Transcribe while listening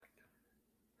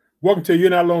Welcome to You're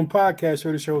Not Alone podcast.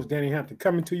 Show the show is Danny Hampton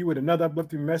coming to you with another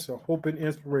uplifting message of hope and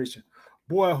inspiration.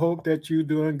 Boy, I hope that you're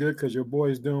doing good because your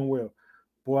boy is doing well.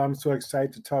 Boy, I'm so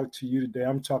excited to talk to you today.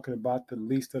 I'm talking about the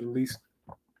least of the least.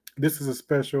 This is a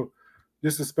special,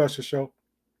 this is a special show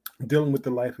dealing with the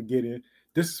life of Gideon.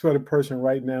 This is for the person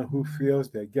right now who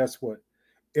feels that guess what?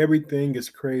 Everything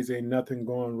is crazy, ain't nothing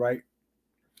going right.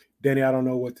 Danny, I don't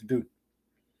know what to do.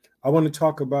 I want to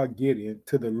talk about Gideon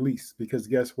to the least because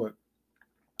guess what?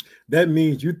 That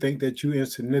means you think that you're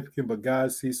insignificant, but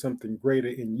God sees something greater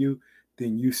in you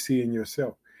than you see in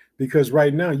yourself. Because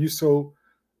right now you're so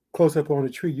close up on the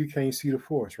tree, you can't see the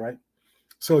forest, right?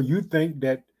 So you think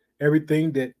that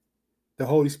everything that the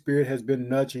Holy Spirit has been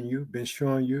nudging you, been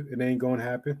showing you, it ain't going to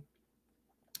happen.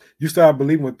 You start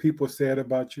believing what people said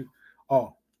about you.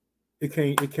 Oh, it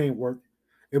can't work.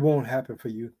 It won't happen for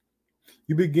you.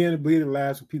 You begin to believe the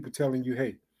lies of people telling you,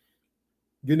 hey,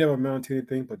 you never amount to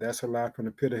anything, but that's a lie from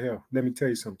the pit of hell. Let me tell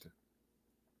you something.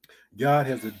 God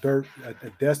has a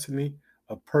destiny,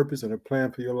 a purpose, and a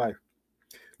plan for your life.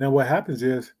 Now, what happens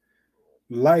is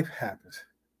life happens.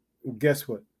 Guess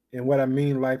what? And what I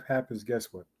mean, life happens,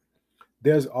 guess what?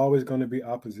 There's always going to be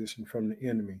opposition from the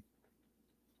enemy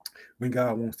when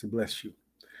God wants to bless you.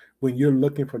 When you're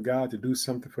looking for God to do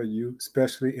something for you,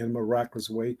 especially in a miraculous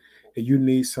way, and you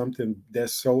need something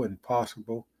that's so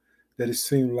impossible that it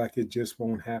seems like it just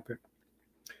won't happen,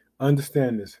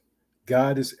 understand this.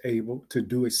 God is able to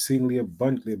do exceedingly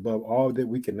abundantly above all that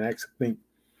we can ask or think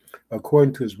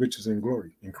according to his riches and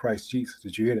glory in Christ Jesus.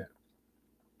 Did you hear that?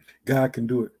 God can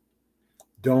do it.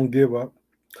 Don't give up.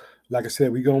 Like I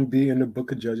said, we're going to be in the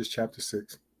book of Judges, chapter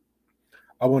 6.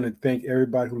 I want to thank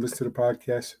everybody who listens to the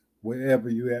podcast, wherever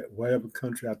you at, whatever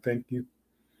country, I thank you.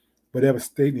 Whatever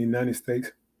state in the United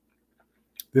States,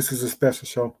 this is a special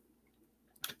show.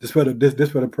 This for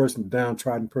the person,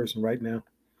 downtrodden person right now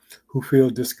who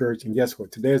feels discouraged. And guess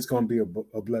what? Today is going to be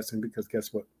a blessing because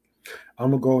guess what?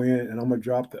 I'm going to go in and I'm going to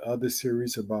drop the other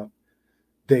series about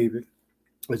David.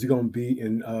 It's going to be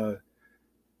in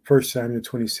 1 Samuel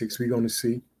 26. We're going to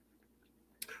see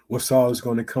what Saul is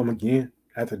going to come again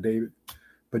after David.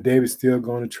 But David's still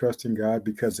going to trust in God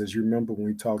because as you remember when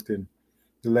we talked in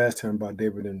the last time about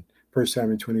David in 1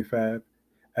 Samuel 25,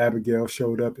 Abigail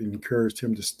showed up and encouraged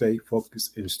him to stay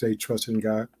focused and stay trusting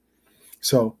God.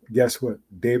 So guess what?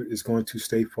 David is going to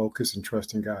stay focused and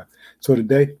trust in God. So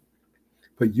today,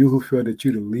 for you who feel that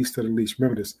you're the least of the least,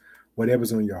 remember this.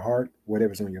 Whatever's on your heart,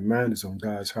 whatever's on your mind is on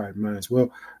God's heart and mind as well.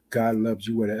 God loves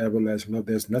you with an everlasting love.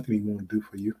 There's nothing he won't do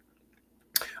for you.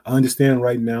 I understand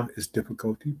right now it's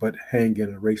difficulty, but hang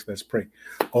in a race. Let's pray.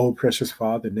 Oh, precious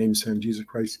Father, in the name of Son Jesus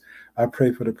Christ, I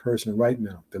pray for the person right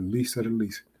now, the least of the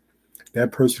least.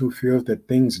 That person who feels that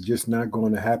things are just not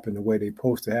going to happen the way they're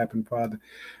supposed to happen, Father,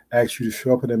 I ask you to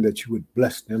show up for them that you would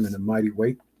bless them in a mighty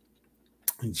way.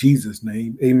 In Jesus'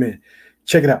 name, amen.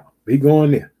 Check it out. We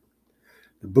going there.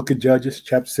 The book of Judges,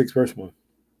 chapter 6, verse 1.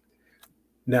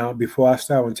 Now, before I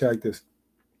start, I want to tell you like this.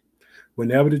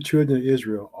 Whenever the children of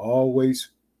Israel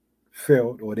always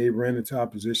failed or they ran into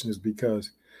opposition is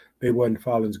because they wasn't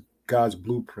following God's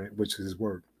blueprint, which is his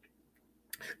word.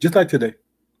 Just like today,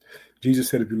 Jesus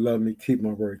said, if you love me, keep my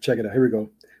word. Check it out. Here we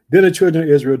go. Then the children of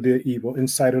Israel did evil in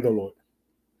sight of the Lord.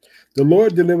 The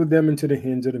Lord delivered them into the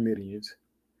hands of the Midianites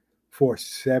for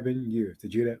 7 years.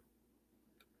 Did you hear that?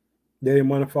 They didn't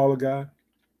want to follow God.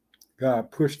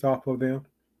 God pushed off of them,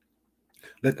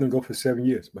 let them go for 7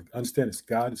 years. But understand this,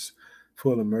 God is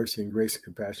full of mercy and grace and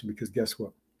compassion because guess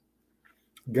what?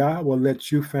 God will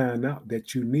let you find out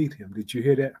that you need him. Did you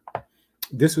hear that?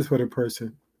 This is for the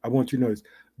person. I want you to notice.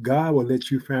 God will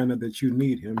let you find out that you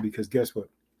need him because guess what?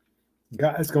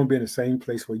 God is going to be in the same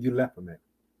place where you left him at.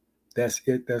 That's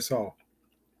it. That's all.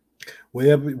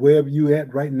 Wherever you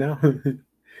at right now,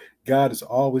 God is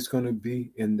always going to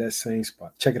be in that same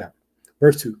spot. Check it out.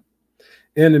 Verse 2.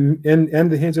 And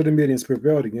the hands of the Midianites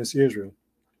prevailed against Israel.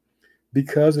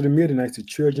 Because of the Midianites, the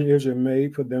children of Israel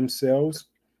made for themselves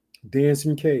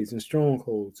dancing caves and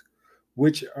strongholds,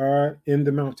 which are in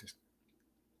the mountains.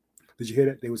 Did you hear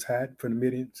that? They was hiding from the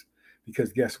Midians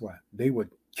because guess what? They were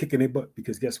kicking their butt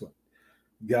because guess what?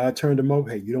 God turned them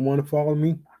over. Hey, you don't want to follow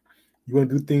me? You want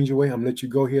to do things your way? I'm going to let you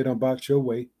go ahead about your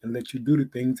way and let you do the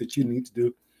things that you need to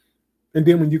do. And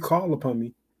then when you call upon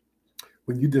me,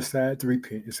 when you decide to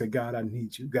repent and say, God, I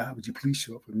need you. God, would you please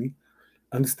show up for me?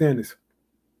 Understand this.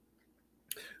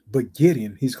 But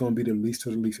Gideon, he's going to be the least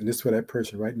of the least. And this is for that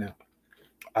person right now.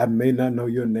 I may not know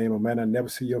your name. I might not never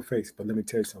see your face. But let me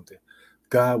tell you something.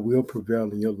 God will prevail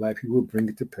in your life. He will bring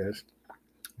it to pass.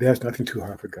 There's nothing too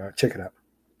hard for God. Check it out.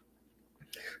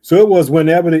 So it was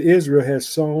whenever the Israel had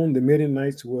sown, the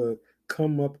Midianites would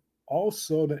come up,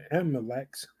 also the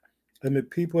Amalekites and the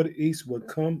people of the east would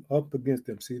come up against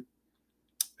them. See,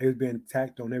 they was being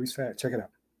attacked on every side. Check it out.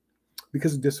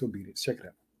 Because of disobedience. Check it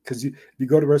out. Because you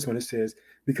go to verse 1, it says,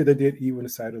 because they did evil in the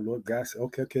sight of the Lord. God said,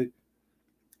 okay,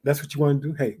 that's what you want to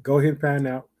do. Hey, go ahead and find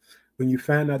out. When you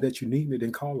find out that you need me,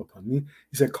 then call upon me.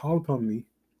 He said, call upon me.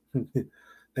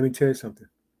 Let me tell you something.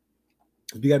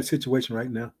 If you got a situation right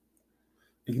now,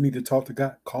 and you need to talk to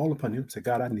God, call upon him. Say,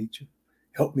 God, I need you.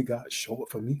 Help me, God. Show up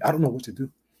for me. I don't know what to do.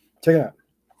 Check it out.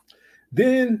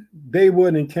 Then they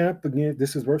would encamp against,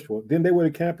 this is verse 4, then they would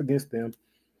encamp against them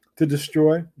to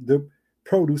destroy the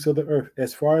produce of the earth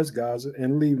as far as Gaza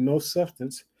and leave no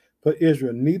substance for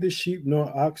Israel, neither sheep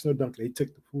nor ox nor donkey. They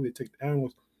took the food, they took the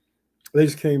animals. They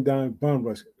just came down and bum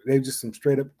rush. They were just some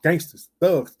straight up gangsters,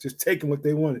 thugs, just taking what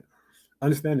they wanted.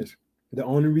 Understand this. The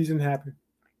only reason it happened,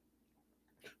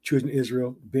 children of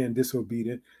Israel being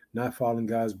disobedient, not following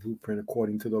God's blueprint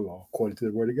according to the law, according to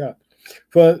the word of God.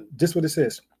 For just what it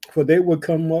says, for they would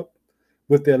come up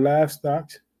with their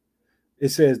livestock. It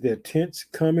says their tents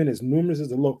come in as numerous as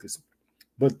the locusts,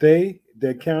 but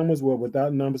their camels were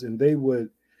without numbers, and they would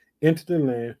enter the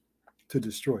land to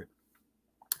destroy it.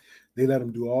 They let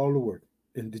them do all the work.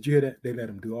 And did you hear that? They let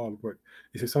them do all the work.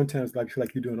 He said sometimes like feel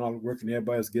like you're doing all the work and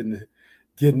everybody's getting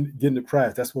the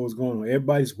prize. That's what was going on.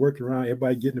 Everybody's working around,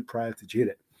 everybody getting the prize. Did you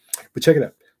hear that? But check it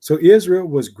out. So Israel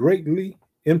was greatly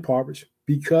impoverished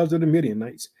because of the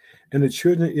Midianites, and the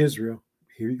children of Israel.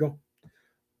 Here we go.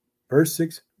 Verse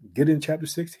 6. Get in chapter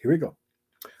 6. Here we go.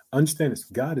 Understand this.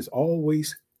 God is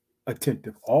always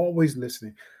attentive, always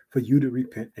listening for you to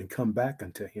repent and come back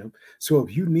unto him. So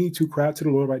if you need to cry out to the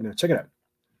Lord right now, check it out.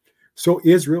 So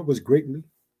Israel was greatly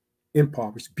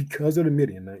impoverished because of the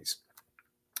Midianites.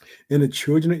 And the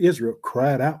children of Israel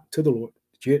cried out to the Lord.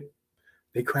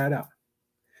 They cried out.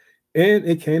 And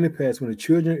it came to pass when the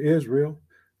children of Israel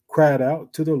cried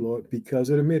out to the Lord because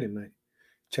of the Midianites.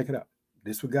 Check it out.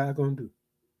 This is what God's going to do.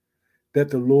 That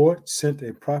the Lord sent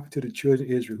a prophet to the children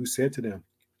of Israel who said to them,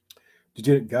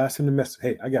 God sent a message.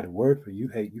 Hey, I got a word for you.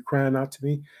 Hey, you crying out to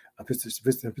me. I'm just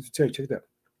to tell you, check it out.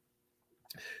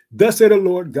 Thus said the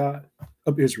Lord God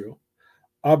of Israel,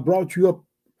 I brought you up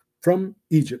from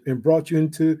Egypt and brought you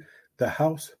into the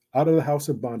house, out of the house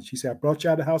of bondage. He said, I brought you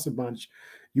out of the house of bondage.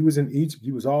 You was in Egypt.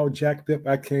 You was all jacked up.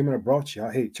 I came and I brought you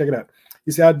out. Hey, check it out.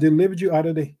 He said, I delivered you out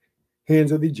of the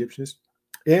hands of the Egyptians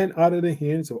and out of the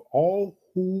hands of all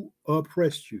who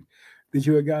oppressed you. Did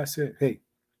you hear God said, hey,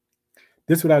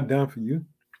 this is what I've done for you?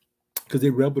 Because they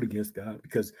rebelled against God,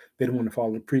 because they didn't want to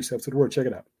follow the precepts of the word. Check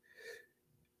it out.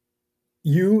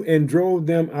 You and drove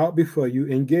them out before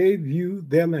you and gave you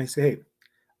their land. Say, hey,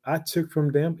 I took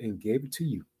from them and gave it to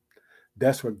you.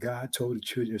 That's what God told the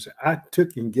children. I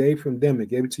took and gave from them and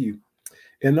gave it to you.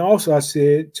 And also I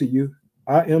said to you,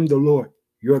 I am the Lord,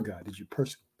 your God. Did you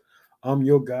personally? I'm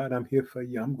your God. I'm here for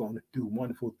you. I'm going to do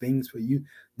wonderful things for you.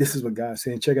 This is what God's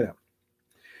saying. Check it out.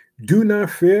 Do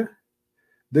not fear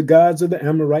the gods of the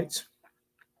Amorites,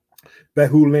 by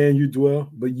whose land you dwell,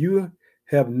 but you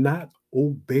have not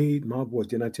obeyed my voice.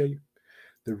 Didn't I tell you?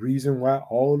 The reason why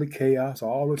all the chaos,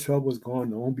 all the trouble is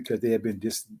going on, because they have been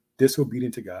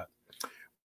disobedient to God.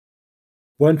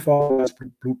 One following God's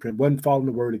blueprint, one following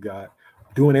the word of God,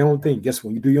 doing their own thing. Guess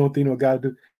what? You do your own thing, what God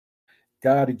do?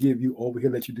 God to give you over here,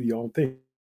 let you do your own thing.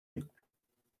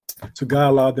 So God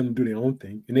allowed them to do their own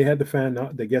thing. And they had to find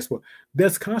out that, guess what?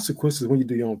 There's consequences when you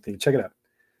do your own thing. Check it out.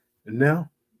 And now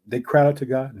they cried out to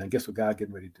God. Now guess what God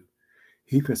getting ready to do?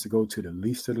 He wants to go to the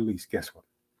least of the least. Guess what?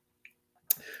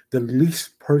 The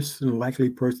least likely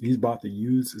person he's about to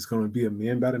use is going to be a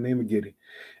man by the name of Gideon.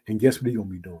 And guess what he's going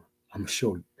to be doing? I'm going to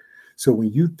show you. So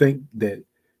when you think that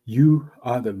you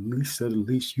are the least of the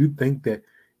least, you think that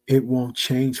it won't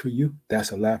change for you,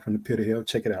 that's a lie from the pit of hell.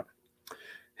 Check it out.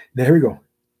 Now, here we go.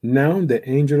 Now the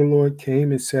angel of the Lord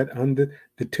came and sat under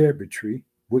the terebinth tree,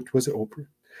 which was an oak,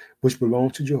 which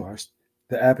belonged to Joash,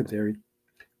 the apothecary,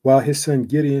 while his son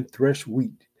Gideon threshed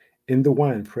wheat in the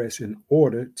winepress in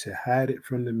order to hide it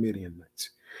from the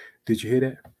Midianites. Did you hear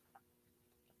that?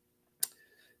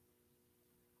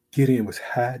 Gideon was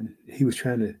hiding. He was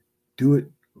trying to do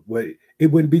it where it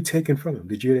wouldn't be taken from him.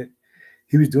 Did you hear that?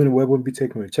 He was doing it where it wouldn't be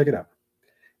taken from him. Check it out.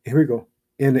 Here we go.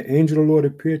 And the angel of the Lord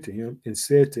appeared to him and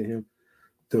said to him,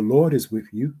 the Lord is with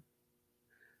you,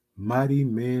 mighty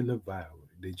man of valor.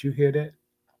 Did you hear that?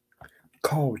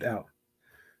 Called out.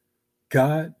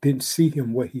 God didn't see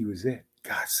him where he was at.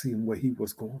 God see him where he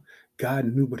was going. God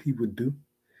knew what he would do.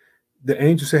 The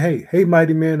angel said, hey,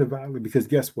 mighty man of valor, because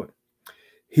guess what?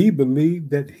 He believed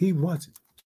that he wasn't.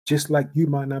 Just like you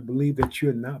might not believe that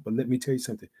you're not. But let me tell you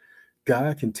something.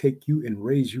 God can take you and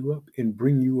raise you up and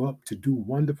bring you up to do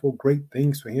wonderful, great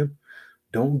things for him.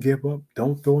 Don't give up.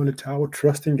 Don't throw in the towel.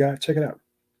 Trust in God. Check it out.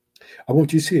 I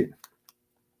want you to see it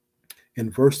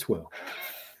in verse 12.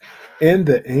 And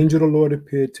the angel of the Lord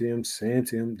appeared to him, saying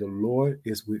to him, the Lord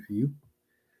is with you,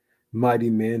 mighty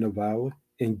man of valor.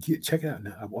 And check it out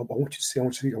now. I want you to see, I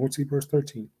want you to see verse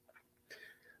 13.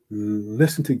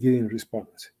 Listen to Gideon's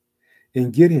response.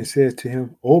 And Gideon said to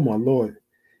him, oh my Lord,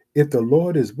 if the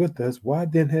Lord is with us, why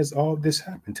then has all this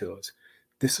happened to us?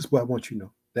 This is what I want you to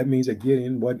know. That means that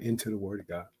Gideon wasn't into the word of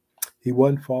God. He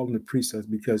wasn't following the precepts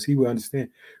because he would understand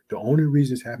the only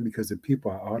reason it's happened because the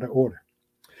people are out of order.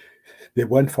 They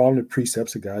wasn't following the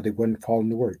precepts of God. They wasn't following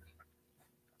the word.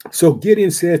 So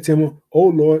Gideon said to him, oh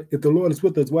Lord, if the Lord is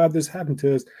with us, why has this happened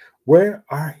to us? Where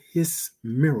are his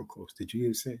miracles? Did you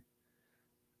hear it say?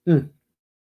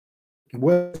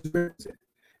 What is it?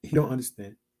 He don't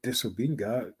understand. Disobeying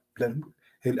God.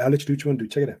 Hey, I'll let you do what you want to do.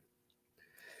 Check it out.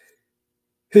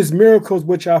 His miracles,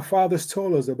 which our fathers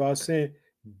told us about, saying,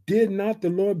 did not the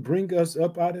Lord bring us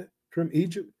up from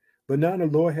Egypt? But now the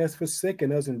Lord has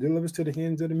forsaken us and delivered us to the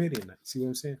hands of the Midianites. See what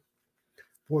I'm saying?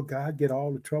 Boy, God get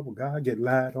all the trouble. God get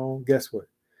lied on. Guess what?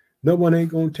 No one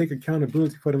ain't going to take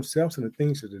accountability for themselves and the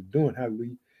things that they're doing.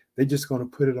 Hallelujah. They're just going to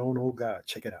put it on, oh God.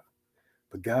 Check it out.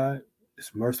 But God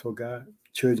is merciful God.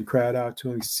 Children cried out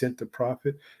to him. He sent the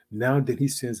prophet. Now that he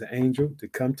sends an angel to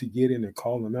come to Gideon and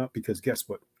call him out, because guess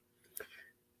what?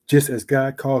 Just as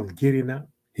God called Gideon out,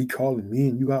 he calling me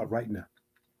and you out right now.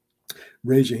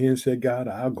 Raise your hand and say, God,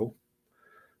 I'll go.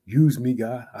 Use me,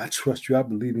 God. I trust you. I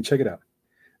believe in. Check it out.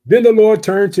 Then the Lord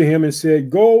turned to him and said,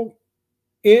 go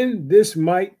in this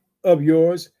might of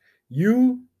yours,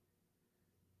 you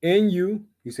and you.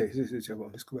 He said, let's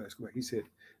go back. He said,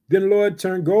 then the Lord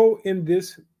turned, go in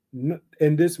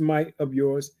this might of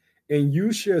yours, and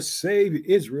you shall save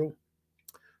Israel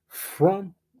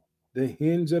from the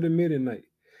hands of the Midianite.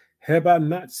 Have I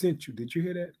not sent you? Did you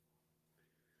hear that?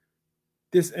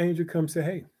 This angel comes and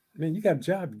say, hey, man, you got a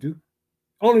job to do.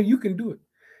 Only you can do it.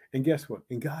 And guess what?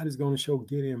 And God is going to show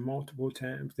Gideon multiple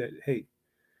times that, hey,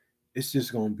 it's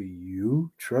just going to be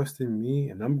you trusting me,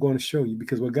 and I'm going to show you,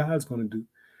 because what God's going to do,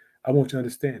 I want you to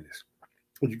understand this.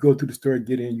 When you go through the story of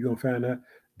Gideon, you're going to find out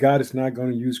God is not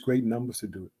going to use great numbers to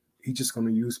do it. He's just going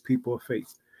to use people of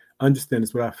faith. Understand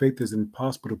this, without faith is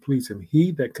impossible to please him.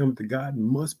 He that cometh to God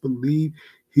must believe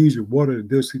he's rewarded to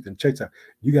do something. Check out.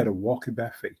 You got to walk it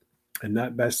by faith and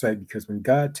not by sight, because when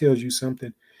God tells you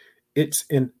something, it's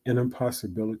an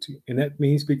impossibility. And that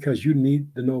means because you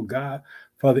need to know God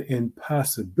for the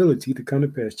impossibility to come to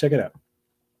pass. Check it out.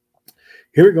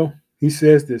 Here we go. He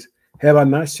says this, have I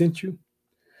not sent you?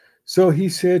 So he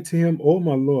said to him, oh,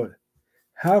 my Lord,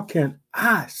 how can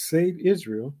I save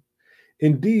Israel?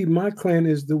 Indeed, my clan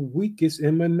is the weakest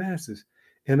in Manasseh,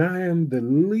 and I am the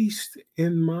least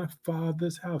in my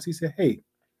father's house. He said, hey,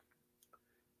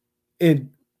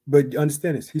 but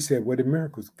understand this. He said, what are the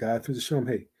miracles? God has to show him,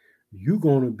 hey, you're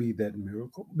going to be that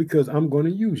miracle because I'm going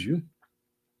to use you.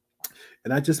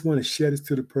 And I just want to share this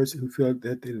to the person who felt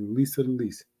that they're the least of the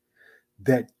least,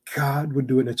 that God would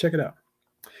do it. Now, check it out.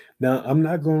 Now, I'm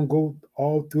not going to go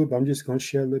all through it, but I'm just going to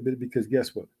share a little bit, because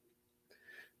guess what?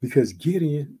 Because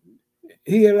Gideon,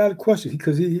 he had a lot of questions,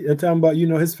 because I'm talking about,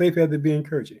 his faith had to be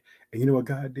encouraging. And you know what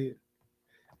God did?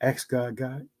 Ask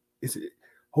God, is it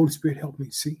Holy Spirit, help me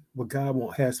see what God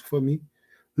has for me.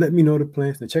 Let me know the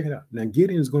plans. Now check it out. Now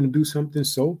Gideon is going to do something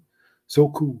so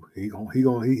cool. He going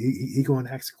to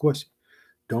ask a question.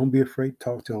 Don't be afraid.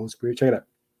 Talk to the Holy Spirit. Check it out.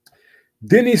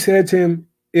 Then he said to him,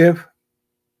 if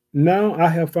now I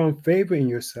have found favor in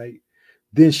your sight,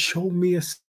 then show me a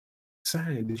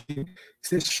sign. He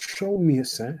said, show me a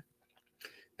sign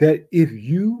that if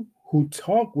you who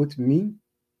talk with me,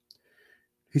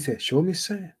 he said, show me a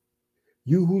sign.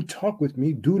 You who talk with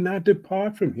me, do not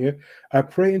depart from here. I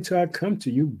pray until I come to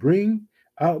you. Bring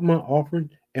out my offering,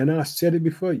 and I'll set it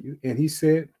before you. And he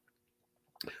said,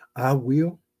 I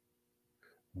will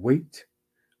wait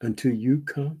until you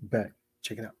come back.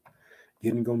 Check it out.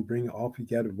 You ain't gonna bring it off. You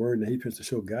got a word, and he wants to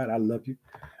show God, I love you.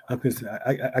 I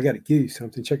got to give you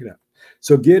something. Check it out.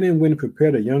 So Gideon went and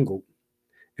prepared a young goat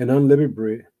and unleavened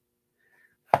bread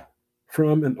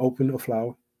from an open of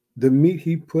flour. The meat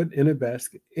he put in a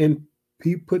basket, and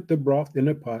he put the broth in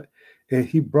a pot, and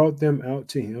he brought them out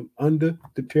to him under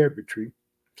the terebinth tree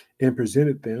and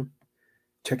presented them.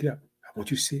 Check it out. I want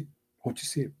you to see it. I want you to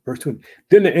see it. Verse 20.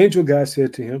 Then the angel God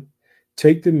said to him,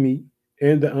 take the meat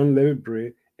and the unleavened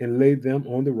bread and lay them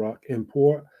on the rock and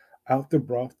pour out the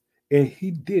broth. And he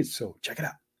did so. Check it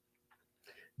out.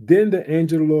 Then the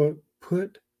angel of the Lord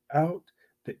put out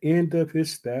the end of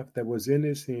his staff that was in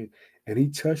his hand, and he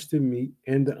touched the meat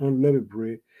and the unleavened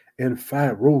bread, and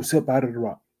fire rose up out of the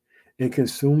rock and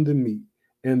consumed the meat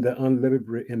and the unleavened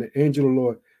bread, and the angel of the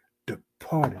Lord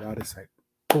departed out of sight.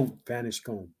 Boom, vanished,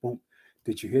 gone. Boom.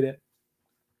 Did you hear that?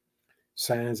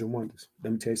 Signs and wonders.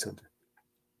 Let me tell you something.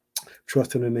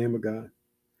 Trust in the name of God.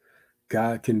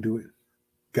 God can do it.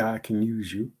 God can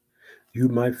use you. You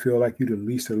might feel like you're the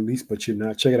least of the least, but you're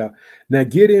not. Check it out. Now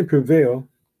Gideon prevailed.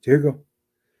 Here you go.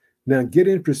 Now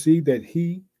Gideon perceived that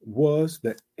he was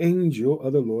the angel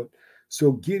of the Lord.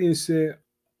 So Gideon said,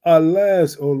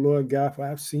 Alas, O Lord God, for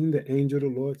I've seen the angel of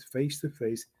the Lord face to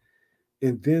face.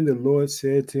 And then the Lord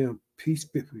said to him, Peace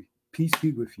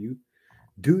be with you.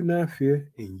 Do not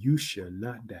fear, and you shall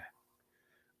not die.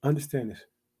 Understand this.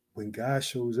 When God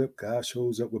shows up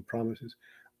with promises.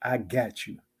 I got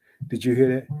you. Did you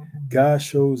hear that? God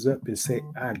shows up and say,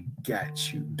 I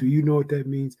got you. Do you know what that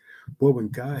means? Boy, when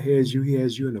God has you, he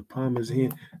has you in the palm of his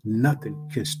hand. Nothing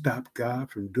can stop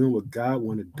God from doing what God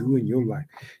want to do in your life.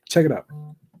 Check it out.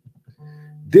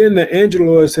 Then the angel of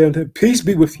the Lord said unto him, Peace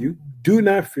be with you. Do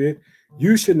not fear.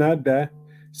 You should not die.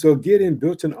 So Gideon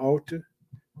built an altar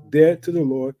there to the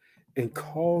Lord and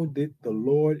called it the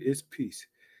Lord is peace.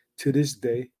 To this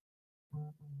day,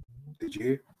 did you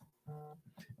hear?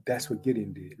 That's what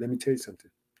Gideon did. Let me tell you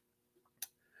something.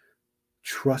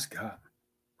 Trust God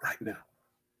right now.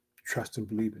 Trust and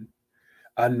believe in.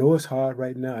 I know it's hard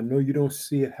right now. I know you don't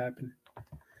see it happen.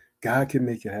 God can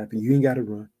make it happen. You ain't got to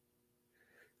run.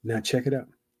 Now check it out.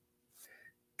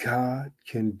 God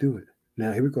can do it.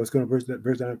 Now here we go. Let's go to verse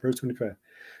 25.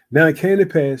 Now it came to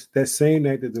pass that same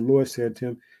night that the Lord said to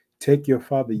him, Take your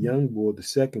father young bull, the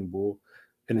second bull,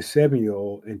 and the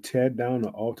 7-year-old, and tear down the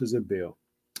altars of Baal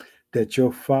that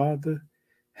your father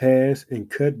has, and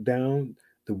cut down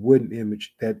the wooden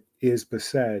image that is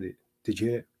beside it. Did you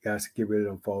hear? Guys, get rid of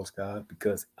them false gods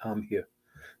because I'm here.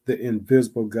 The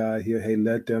invisible God here. Hey,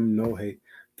 let them know. Hey,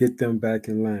 get them back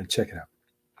in line. Check it out.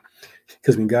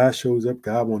 Because when God shows up,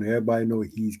 God wants everybody to know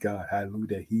he's God. Hallelujah.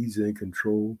 That he's in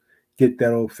control. Get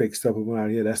that old fake stuff out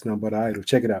here. That's not but idol.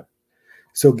 Check it out.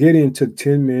 So Gideon took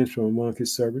 10 men from among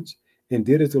his servants and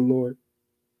did as the Lord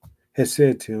had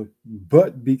said to him.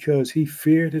 But because he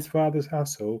feared his father's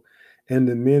household and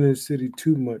the men in the city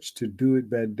too much to do it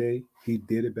by day, he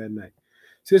did it by night.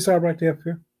 See, it's all right there,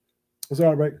 fear. It's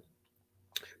all right.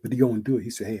 But he going to do it. He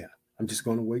said, Hey, I'm just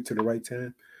going to wait till the right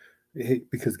time. Hey,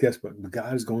 because guess what?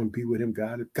 God is going to be with him.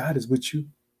 God is with you.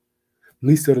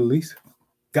 Least of the least.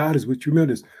 God is with you.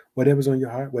 Remember this. Whatever's on your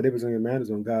heart, whatever's on your mind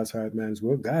is on God's heart, mind as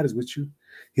well. God is with you.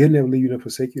 He'll never leave you nor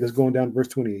forsake you. Let's go on down to verse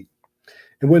 28.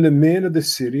 And when the men of the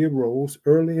city arose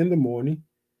early in the morning,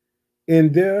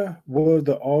 and there was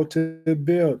the altar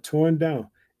Baal torn down,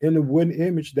 and the wooden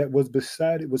image that was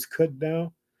beside it was cut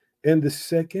down, and the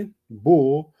second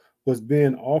bull was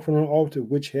being offered on an altar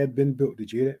which had been built.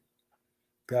 Did you hear that?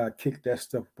 God kicked that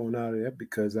stuff on out of there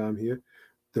because I'm here.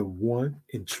 The one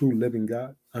and true living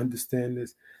God. Understand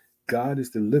this. God is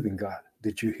the living God.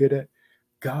 Did you hear that?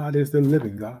 God is the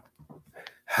living God.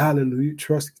 Hallelujah.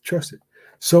 Trust it.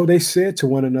 So they said to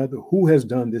one another, Who has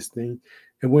done this thing?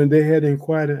 And when they had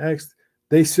inquired and asked,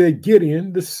 they said,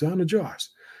 Gideon, the son of Joash,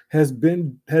 had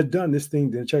done this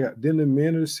thing. Then check out. Then the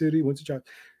men of the city went to Joash.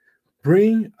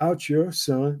 Bring out your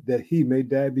son that he may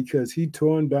die because he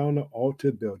torn down the altar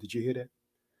of Baal. Did you hear that?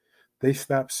 They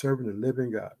stopped serving the living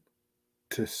God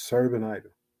to serve an idol.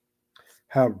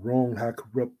 How wrong, how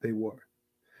corrupt they were.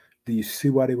 Do you see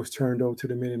why they was turned over to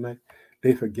the men at night?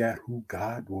 They forgot who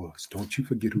God was. Don't you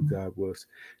forget who God was.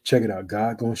 Check it out.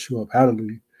 God gonna show up.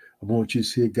 Hallelujah. I want you to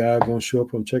see God gonna show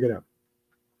up. Check it out.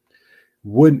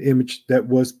 Wooden image that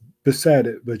was beside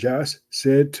it. But Josh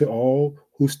said to all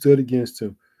who stood against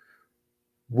him,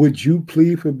 Would you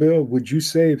plead for Baal? Would you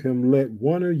save him? Let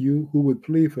one of you who would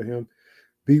plead for him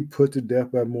be put to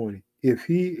death by morning. If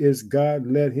he is God,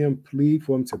 let him plead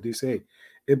for himself. They say,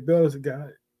 if Baal is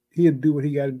God, he'll do what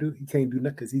he got to do. He can't do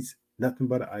nothing because he's nothing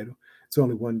but an idol. It's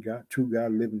only one God, true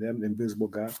God, living there, invisible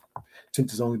God. Sent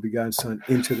his only begotten Son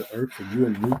into the earth for you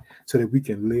and me so that we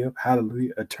can live,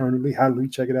 hallelujah, eternally. Hallelujah.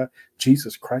 Check it out.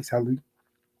 Jesus Christ, hallelujah.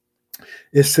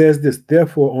 It says this,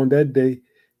 therefore, on that day,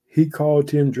 he called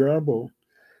to him Jeroboam,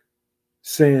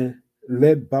 saying,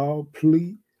 Let Baal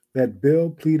plead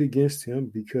against him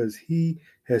because he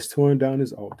has torn down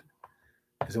his altar.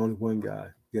 There's only one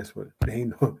God. Guess what?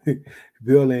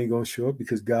 Baal ain't gonna show up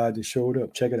because God just showed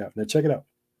up. Check it out. Now check it out.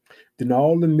 Then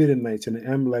all the Midianites and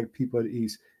the Amalek people of the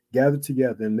east gathered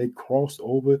together and they crossed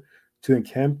over to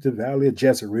encamp the valley of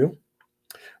Jezreel.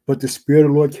 But the Spirit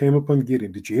of the Lord came upon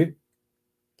Gideon. Did you hear?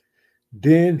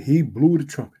 Then he blew the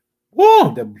trumpet.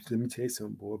 Whoa! Let me tell you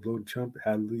something, boy. Blow the trumpet.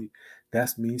 Hallelujah.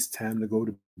 That means time to go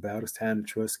to battle. It's time to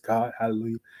trust God.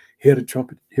 Hallelujah. Hear the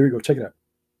trumpet. Here we go. Check it out.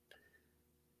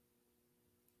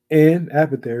 And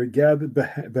Abinadab gathered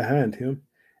behind him,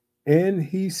 and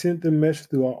he sent the message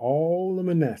throughout all the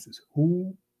Manasseh,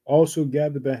 who also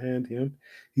gathered behind him.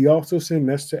 He also sent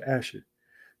message to Asher,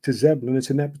 to Zebulun, and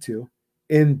to Naphtali,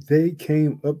 and they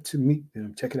came up to meet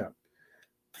them. Check it out.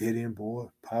 Get in, boy.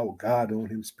 Power of God on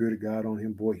him, Spirit of God on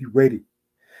him, boy. He ready.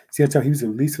 See, that's how he was the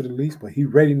least of the least, but he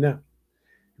ready now.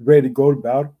 He ready to go to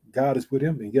battle. God is with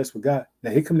him, and guess what, God?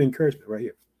 Now here come the encouragement right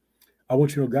here. I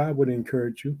want you to know God would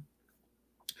encourage you.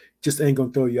 Just ain't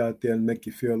gonna throw you out there and make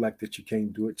you feel like that you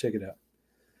can't do it. Check it out.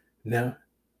 Now,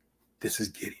 this is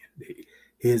Gideon.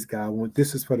 Here's God.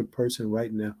 This is for the person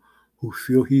right now who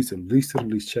feel he's the least of the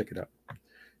least. Check it out.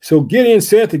 So Gideon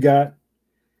said to God,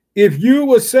 if you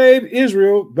will save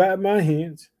Israel by my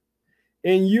hands,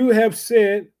 and you have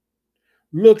said,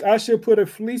 look, I shall put a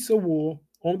fleece of wool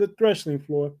on the threshing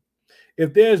floor.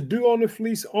 If there's dew on the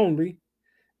fleece only,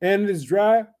 and it is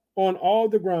dry on all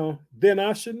the ground, then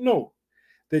I should know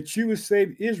that you will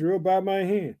save Israel by my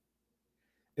hand.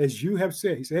 As you have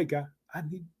said, he said, hey, God, I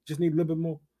just need a little bit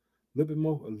more, a little bit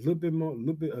more, a little bit more, a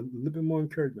little bit more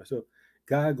encouragement. So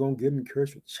God gonna give him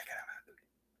encouragement. Check it out.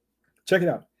 Check it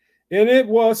out. And it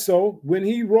was so when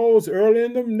he rose early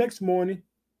in the next morning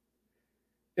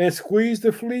and squeezed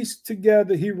the fleece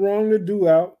together, he wrung the dew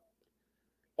out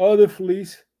of the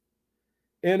fleece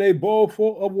in a bowl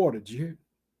full of water. Did you hear?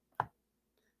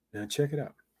 Now check it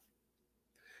out.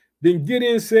 Then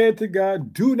Gideon said to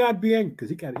God, do not be angry, because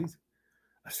he got it easy.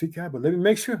 I see, God, but let me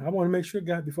make sure. I want to make sure,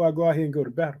 God, before I go out here and go to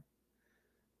battle.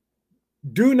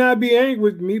 Do not be angry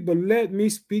with me, but let me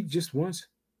speak just once.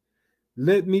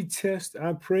 Let me test,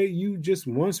 I pray you, just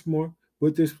once more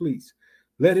with this fleece.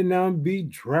 Let it now be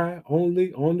dry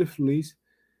only on the fleece,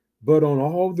 but on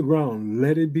all the ground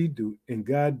let it be dew. And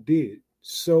God did.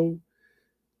 So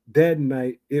that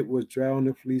night it was dry on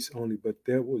the fleece only, but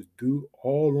there was dew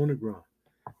all on the ground.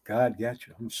 God got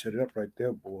you. I'm going to shut it up right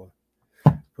there, boy.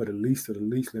 For the least of the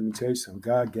least, let me tell you something.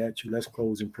 God got you. Let's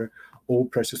close in prayer. Oh,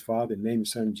 precious Father, in the name of your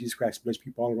Son, Jesus Christ, bless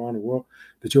people all around the world,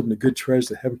 that you open the good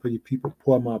treasures of heaven for your people.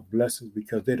 Pour them out blessings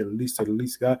because they're the least of the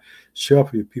least, God. Show up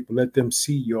for your people. Let them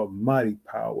see your mighty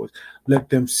powers. Let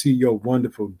them see your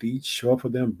wonderful deeds. Show up for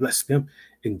them. Bless them.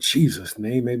 In Jesus'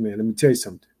 name, amen. Let me tell you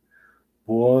something.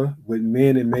 Boy, with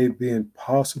men it may be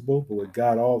impossible, but with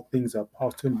God all things are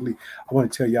possible. I want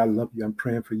to tell you I love you. I'm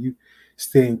praying for you.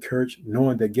 Stay encouraged,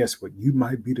 knowing that guess what? You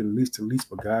might be the least of least,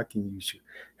 but God can use you.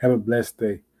 Have a blessed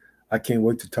day. I can't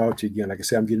wait to talk to you again. Like I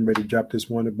said, I'm getting ready to drop this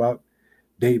one about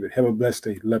David. Have a blessed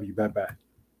day. Love you. Bye-bye.